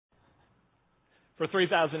For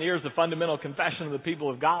 3,000 years, the fundamental confession of the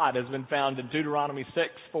people of God has been found in Deuteronomy 6,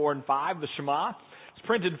 4, and 5, the Shema. It's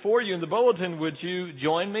printed for you in the bulletin. Would you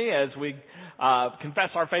join me as we confess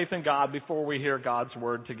our faith in God before we hear God's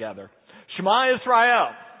word together? Shema Israel.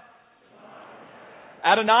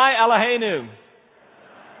 Adonai Eloheinu.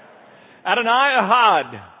 Adonai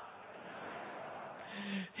Ahad.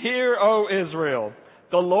 Hear, O Israel,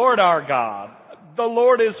 the Lord our God, the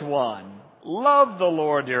Lord is one. Love the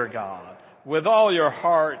Lord your God with all your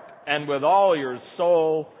heart and with all your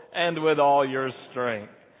soul and with all your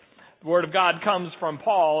strength. The word of God comes from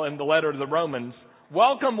Paul in the letter to the Romans.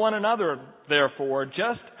 Welcome one another, therefore,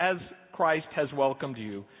 just as Christ has welcomed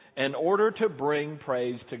you, in order to bring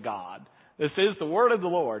praise to God. This is the word of the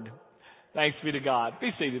Lord. Thanks be to God. Be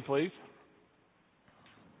seated, please.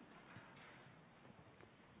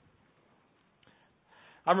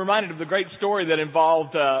 I'm reminded of the great story that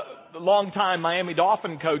involved the longtime Miami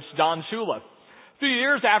Dolphin coach, Don Shula. A few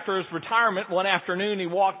years after his retirement, one afternoon he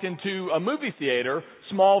walked into a movie theater,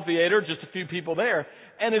 small theater, just a few people there.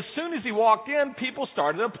 And as soon as he walked in, people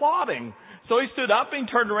started applauding. So he stood up and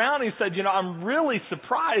he turned around and he said, I'm really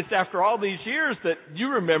surprised after all these years that you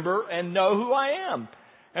remember and know who I am.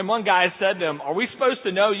 And one guy said to him, are we supposed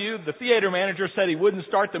to know you? The theater manager said he wouldn't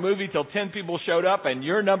start the movie till 10 people showed up and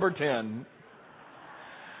you're number 10.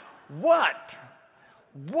 What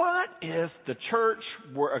if the church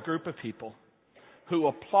were a group of people who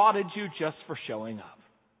applauded you just for showing up?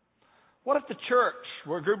 What if the church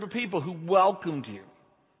were a group of people who welcomed you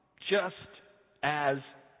just as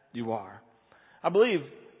you are? I believe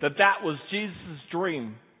that was Jesus'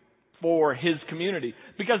 dream for his community,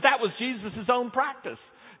 because that was Jesus' own practice.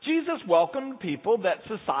 Jesus welcomed people that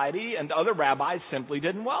society and other rabbis simply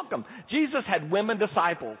didn't welcome. Jesus had women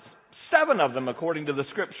disciples. 7 of them, according to the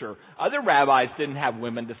scripture. Other rabbis didn't have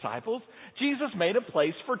women disciples. Jesus made a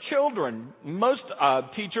place for children. Most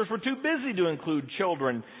teachers were too busy to include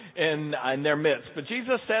children in their midst. But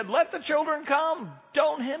Jesus said, let the children come.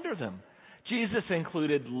 Don't hinder them. Jesus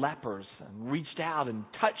included lepers and reached out and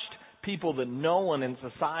touched people that no one in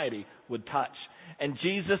society would touch. And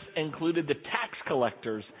Jesus included the tax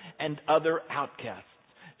collectors and other outcasts.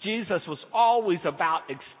 Jesus was always about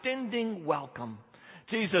extending welcome.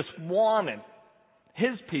 Jesus wanted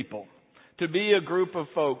his people to be a group of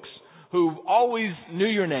folks who always knew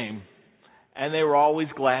your name and they were always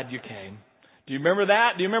glad you came. Do you remember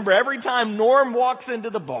that? Do you remember every time Norm walks into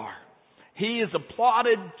the bar, he is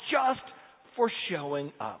applauded just for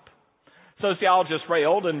showing up? Sociologist Ray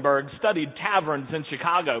Oldenburg studied taverns in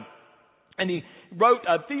Chicago, and he wrote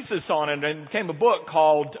a thesis on it and it became a book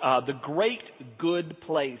called The Great Good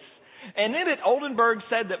Place. And in it, Oldenburg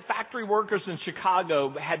said that factory workers in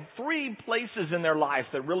Chicago had 3 places in their life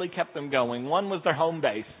that really kept them going. One was their home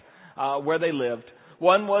base, where they lived.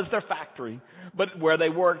 One was their factory, but where they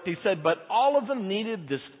worked. He said, but all of them needed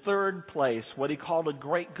this 3rd place, what he called a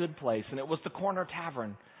great good place. And it was the corner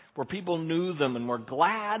tavern, where people knew them and were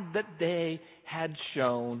glad that they had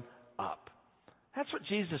shown up. That's what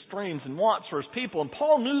Jesus dreams and wants for his people. And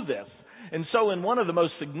Paul knew this. And so in one of the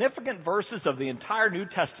most significant verses of the entire New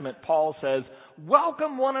Testament, Paul says,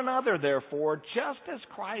 welcome one another, therefore, just as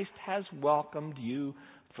Christ has welcomed you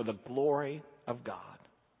for the glory of God.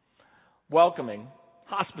 Welcoming,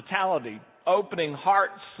 hospitality, opening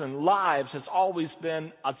hearts and lives has always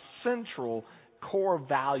been a central core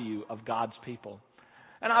value of God's people.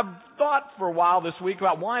 And I've thought for a while this week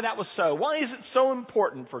about why that was so. Why is it so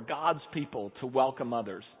important for God's people to welcome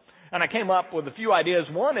others? And I came up with a few ideas.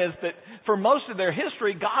 One is that for most of their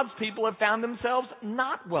history, God's people have found themselves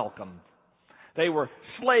not welcomed. They were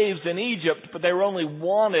slaves in Egypt, but they were only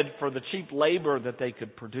wanted for the cheap labor that they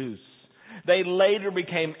could produce. They later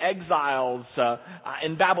became exiles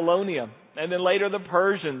in Babylonia, and then later the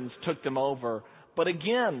Persians took them over. But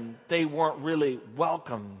again, they weren't really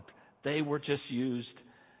welcomed. They were just used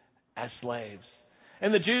as slaves.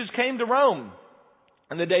 And the Jews came to Rome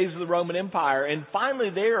in the days of the Roman Empire. And finally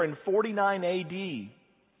there in 49 A.D.,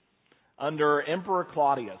 under Emperor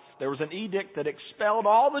Claudius, there was an edict that expelled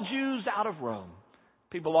all the Jews out of Rome.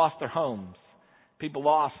 People lost their homes. People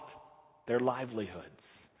lost their livelihoods.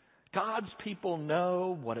 God's people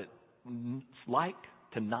know what it's like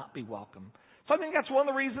to not be welcome. So I think that's one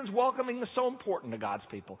of the reasons welcoming is so important to God's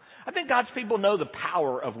people. I think God's people know the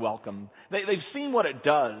power of welcome. They've seen what it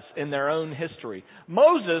does in their own history.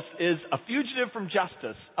 Moses is a fugitive from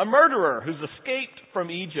justice, a murderer who's escaped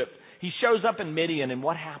from Egypt. He shows up in Midian, and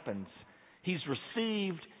what happens? He's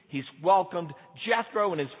received, he's welcomed.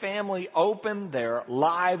 Jethro and his family open their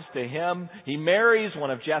lives to him. He marries one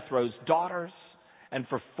of Jethro's daughters, and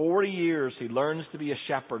for 40 years he learns to be a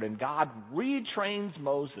shepherd, and God retrains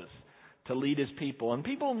Moses to lead his people. And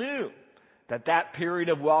people knew that period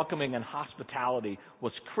of welcoming and hospitality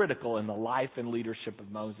was critical in the life and leadership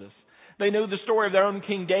of Moses. They knew the story of their own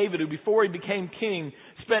King David, who before he became king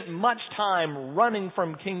spent much time running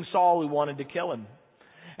from King Saul, who wanted to kill him.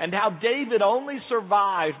 And how David only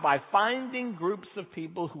survived by finding groups of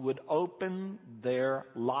people who would open their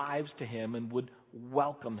lives to him and would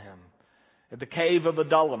welcome him. At the cave of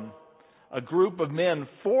Adullam, a group of men,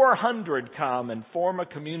 400, come and form a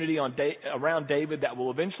community around David that will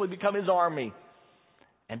eventually become his army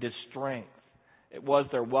and his strength. It was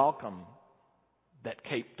their welcome that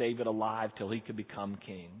kept David alive till he could become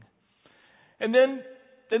king. And then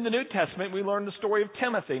in the New Testament, we learn the story of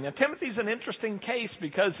Timothy. Now, Timothy's an interesting case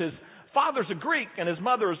because his father's a Greek and his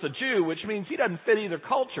mother is a Jew, which means he doesn't fit either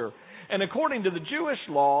culture. And according to the Jewish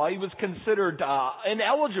law, he was considered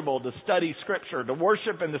ineligible to study Scripture, to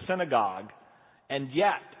worship in the synagogue. And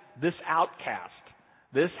yet, this outcast,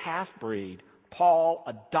 this half-breed, Paul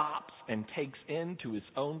adopts and takes into his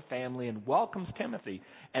own family and welcomes Timothy.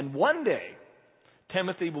 And one day,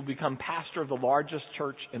 Timothy will become pastor of the largest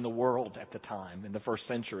church in the world at the time, in the first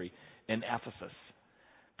century, in Ephesus.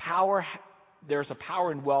 There's a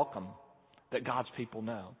power in welcome that God's people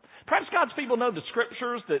know. Perhaps God's people know the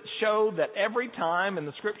Scriptures that show that every time in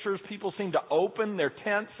the Scriptures people seem to open their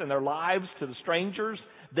tents and their lives to the strangers,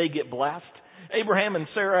 they get blessed. Abraham and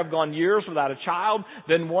Sarah have gone years without a child.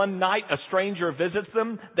 Then one night a stranger visits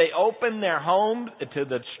them. They open their home to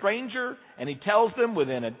the stranger, and he tells them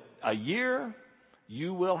within a year,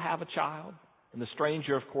 you will have a child. And the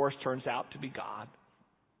stranger, of course, turns out to be God.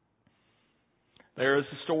 There is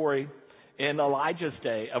a story in Elijah's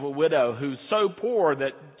day of a widow who's so poor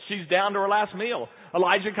that she's down to her last meal.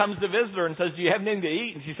 Elijah comes to visit her and says, do you have anything to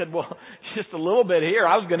eat? And she said, well, just a little bit here.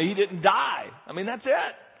 I was going to eat it and die. I mean, that's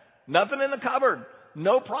it. Nothing in the cupboard.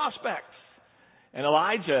 No prospects. And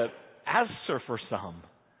Elijah asks her for some.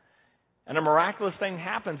 And a miraculous thing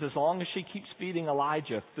happens. As long as she keeps feeding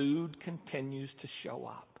Elijah, food continues to show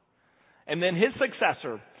up. And then his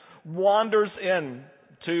successor wanders in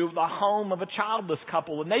to the home of a childless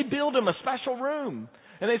couple, and they build him a special room.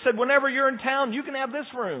 And they said, whenever you're in town, you can have this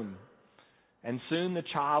room. And soon the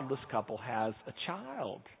childless couple has a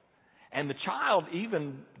child. And the child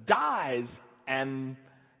even dies, and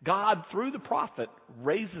God, through the prophet,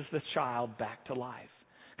 raises the child back to life.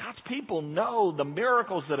 God's people know the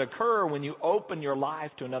miracles that occur when you open your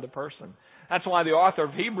life to another person. That's why the author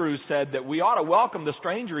of Hebrews said that we ought to welcome the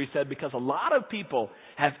stranger, he said, because a lot of people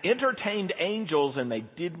have entertained angels and they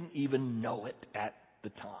didn't even know it at the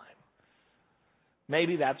time.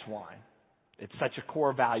 Maybe that's why it's such a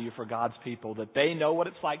core value for God's people, that they know what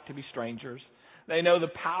it's like to be strangers. They know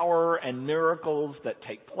the power and miracles that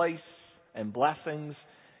take place and blessings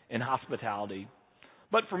in hospitality.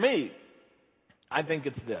 But for me, I think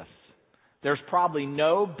it's this. There's probably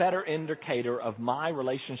no better indicator of my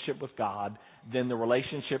relationship with God than the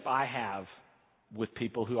relationship I have with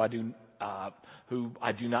people who I do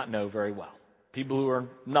not know very well. People who are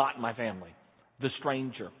not my family. The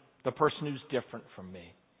stranger. The person who's different from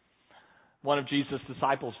me. One of Jesus'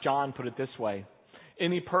 disciples, John, put it this way.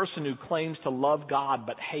 Any person who claims to love God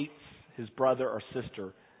but hates his brother or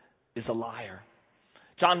sister is a liar.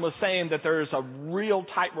 John was saying that there is a real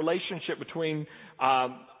tight relationship between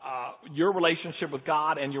your relationship with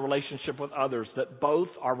God and your relationship with others, that both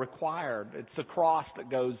are required. It's the cross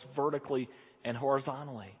that goes vertically and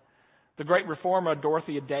horizontally. The great reformer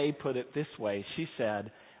Dorothea Day put it this way. She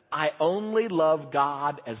said, I only love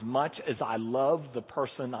God as much as I love the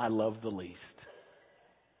person I love the least.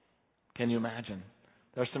 Can you imagine?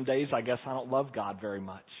 There's some days I guess I don't love God very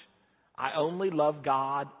much. I only love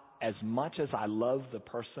God as much as I love the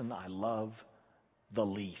person I love the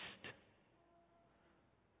least.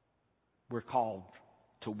 We're called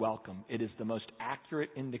to welcome. It is the most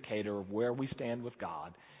accurate indicator of where we stand with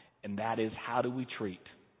God, and that is, how do we treat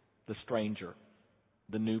the stranger,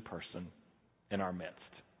 the new person in our midst?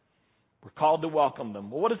 We're called to welcome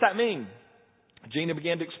them. Well, what does that mean? Gina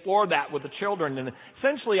began to explore that with the children, and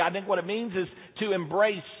essentially I think what it means is to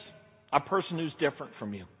embrace a person who's different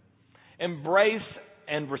from you. Embrace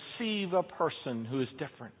and receive a person who is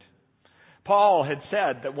different. Paul had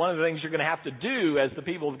said that one of the things you're going to have to do as the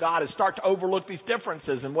people of God is start to overlook these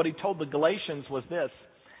differences. And what he told the Galatians was this.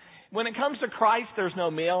 When it comes to Christ, there's no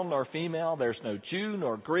male nor female. There's no Jew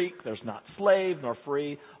nor Greek. There's not slave nor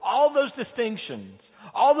free. All those distinctions,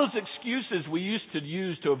 all those excuses we used to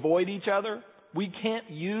use to avoid each other, we can't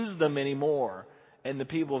use them anymore in the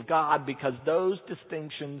people of God because those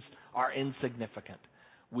distinctions are insignificant.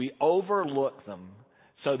 We overlook them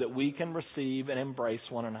so that we can receive and embrace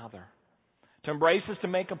one another. To embrace is to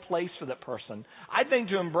make a place for that person. I think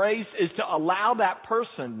to embrace is to allow that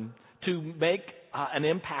person to make an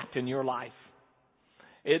impact in your life.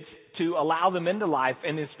 It's to allow them into life,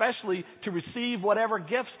 and especially to receive whatever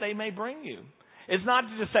gifts they may bring you. It's not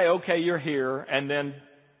to just say, okay, you're here, and then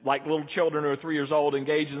like little children who are 3 years old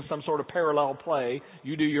engage in some sort of parallel play.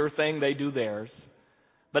 You do your thing, they do theirs.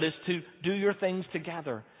 But it's to do your things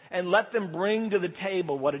together and let them bring to the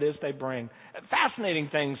table what it is they bring. Fascinating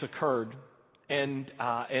things occurred in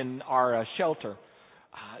our shelter.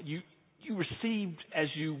 You received, as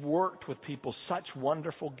you worked with people, such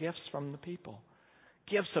wonderful gifts from the people.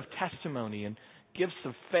 Gifts of testimony and gifts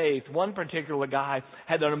of faith. One particular guy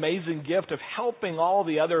had an amazing gift of helping all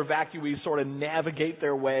the other evacuees sort of navigate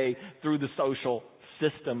their way through the social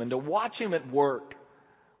system. And to watch him at work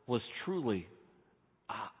was truly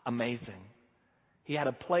amazing. He had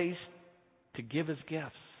a place to give his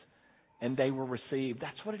gifts, and they were received.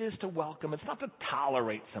 That's what it is to welcome. It's not to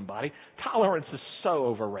tolerate somebody. Tolerance is so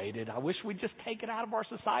overrated. I wish we'd just take it out of our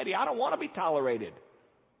society. I don't want to be tolerated.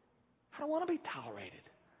 I don't want to be tolerated.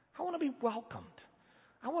 I want to be welcomed.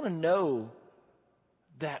 I want to know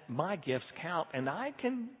that my gifts count and I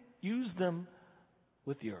can use them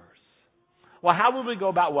with yours. Well, how will we go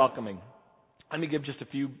about welcoming? Let me give just a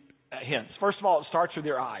few hints. First of all, it starts with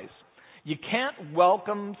your eyes. You can't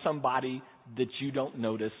welcome somebody that you don't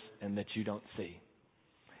notice and that you don't see.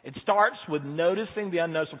 It starts with noticing the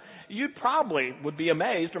unnoticeable. You probably would be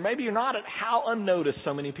amazed, or maybe you're not, at how unnoticed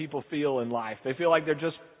so many people feel in life. They feel like they're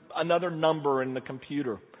just another number in the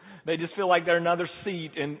computer. They just feel like they're another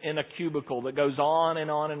seat in a cubicle that goes on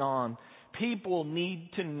and on and on. People need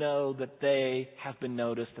to know that they have been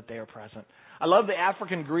noticed, that they are present. I love the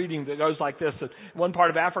African greeting that goes like this. In one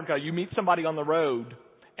part of Africa, you meet somebody on the road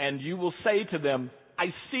and you will say to them, "I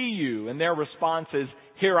see you," and their response is,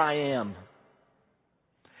 "Here I am."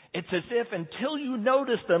 It's as if until you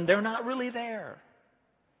notice them, they're not really there.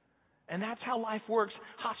 And that's how life works.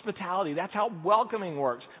 Hospitality, that's how welcoming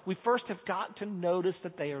works. We first have got to notice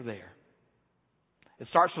that they are there. It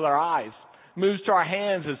starts with our eyes, moves to our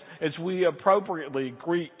hands as we appropriately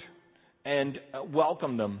greet and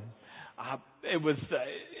welcome them. It was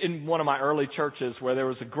in one of my early churches where there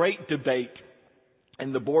was a great debate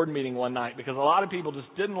in the board meeting one night because a lot of people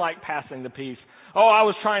just didn't like passing the peace. Oh, I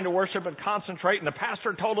was trying to worship and concentrate, and the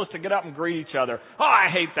pastor told us to get up and greet each other. Oh, I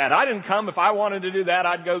hate that. I didn't come. If I wanted to do that,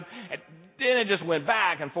 I'd go. And then it just went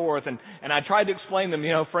back and forth, and I tried to explain to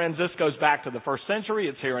them, friends, this goes back to the first century.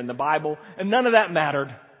 It's here in the Bible, and none of that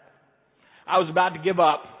mattered. I was about to give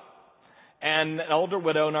up, and an older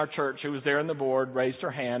widow in our church who was there in the board raised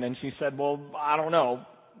her hand, and she said, "Well, I don't know,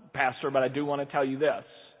 Pastor, but I do want to tell you this.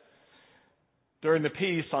 During the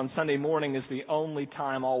peace on Sunday morning is the only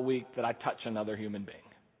time all week that I touch another human being."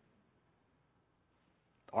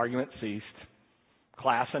 Argument ceased.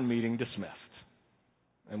 Class and meeting dismissed.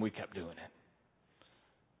 And we kept doing it.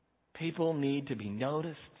 People need to be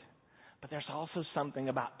noticed, but there's also something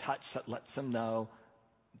about touch that lets them know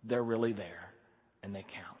they're really there and they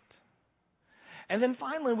count. And then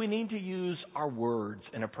finally, we need to use our words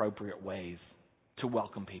in appropriate ways to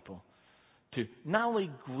welcome people. To not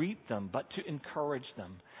only greet them, but to encourage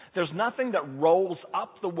them. There's nothing that rolls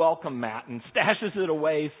up the welcome mat and stashes it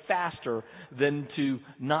away faster than to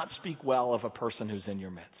not speak well of a person who's in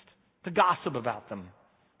your midst. To gossip about them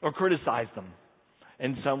or criticize them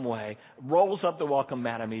in some way rolls up the welcome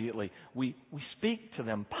mat immediately. We speak to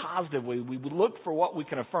them positively. We look for what we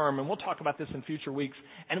can affirm, and we'll talk about this in future weeks,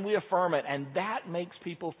 and we affirm it, and that makes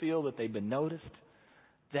people feel that they've been noticed,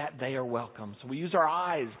 that they are welcome. So we use our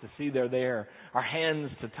eyes to see they're there, our hands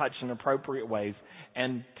to touch in appropriate ways,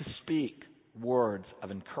 and to speak words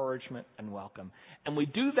of encouragement and welcome. And we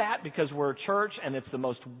do that because we're a church and it's the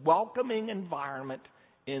most welcoming environment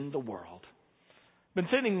in the world. I've been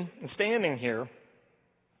sitting and standing here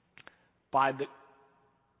by the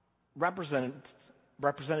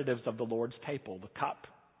representatives of the Lord's table, the cup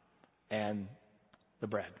and the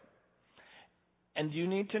bread. And you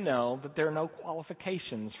need to know that there are no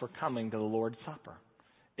qualifications for coming to the Lord's Supper.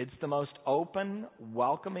 It's the most open,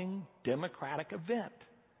 welcoming, democratic event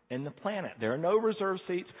in the planet. There are no reserved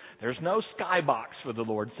seats. There's no skybox for the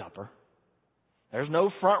Lord's Supper. There's no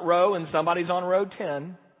front row and somebody's on row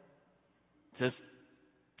 10. Just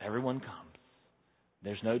everyone comes.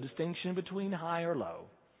 There's no distinction between high or low,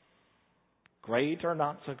 great or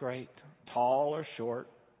not so great, tall or short.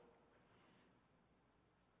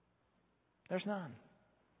 There's none.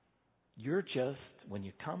 You're just, when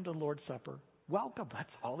you come to the Lord's Supper, welcome. That's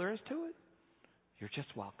all there is to it. You're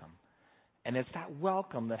just welcome. And it's that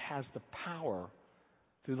welcome that has the power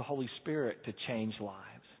through the Holy Spirit to change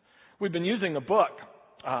lives. We've been using a book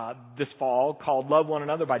this fall called Love One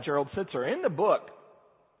Another by Gerald Sitzer. In the book,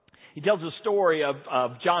 he tells a story of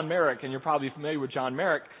John Merrick, and you're probably familiar with John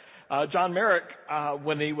Merrick. John Merrick,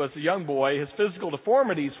 when he was a young boy, his physical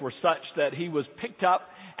deformities were such that he was picked up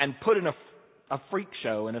and put in a freak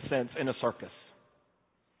show, in a sense, in a circus.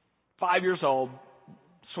 5 years old,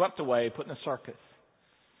 swept away, put in a circus.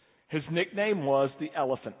 His nickname was the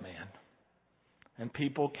Elephant Man, and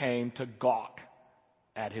people came to gawk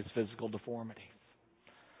at his physical deformities.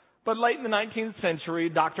 But late in the 19th century,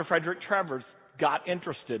 Dr. Frederick Travers got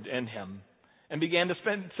interested in him and began to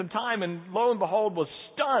spend some time, and lo and behold was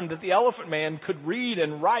stunned that the Elephant Man could read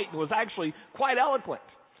and write and was actually quite eloquent.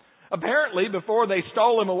 Apparently, before they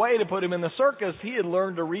stole him away to put him in the circus, he had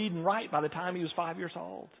learned to read and write by the time he was 5 years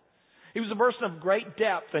old. He was a person of great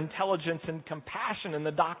depth, intelligence, and compassion, and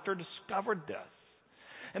the doctor discovered this.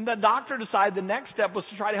 And the doctor decided the next step was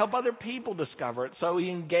to try to help other people discover it, so he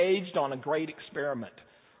engaged on a great experiment.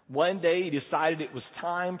 One day he decided it was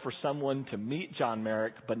time for someone to meet John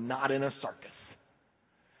Merrick, but not in a circus.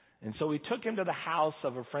 And so he took him to the house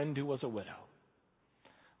of a friend who was a widow.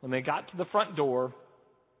 When they got to the front door,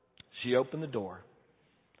 she opened the door.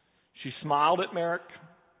 She smiled at Merrick,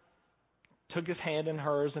 took his hand in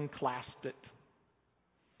hers and clasped it,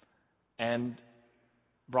 and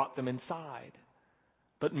brought them inside.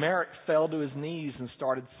 But Merrick fell to his knees and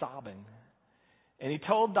started sobbing. And he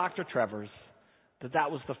told Dr. Travers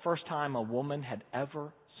that was the first time a woman had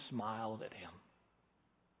ever smiled at him.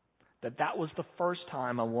 That was the first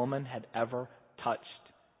time a woman had ever touched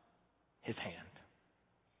his hand.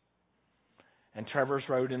 And Travers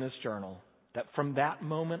wrote in his journal that from that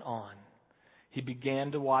moment on, he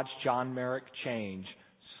began to watch John Merrick change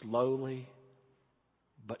slowly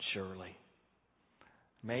but surely.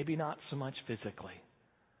 Maybe not so much physically,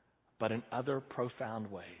 but in other profound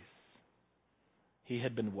ways. He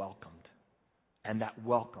had been welcomed, and that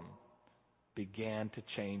welcome began to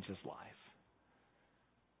change his life.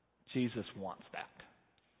 Jesus wants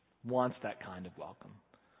that kind of welcome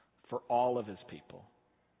for all of his people.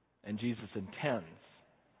 And Jesus intends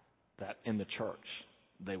that in the church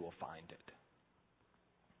they will find it.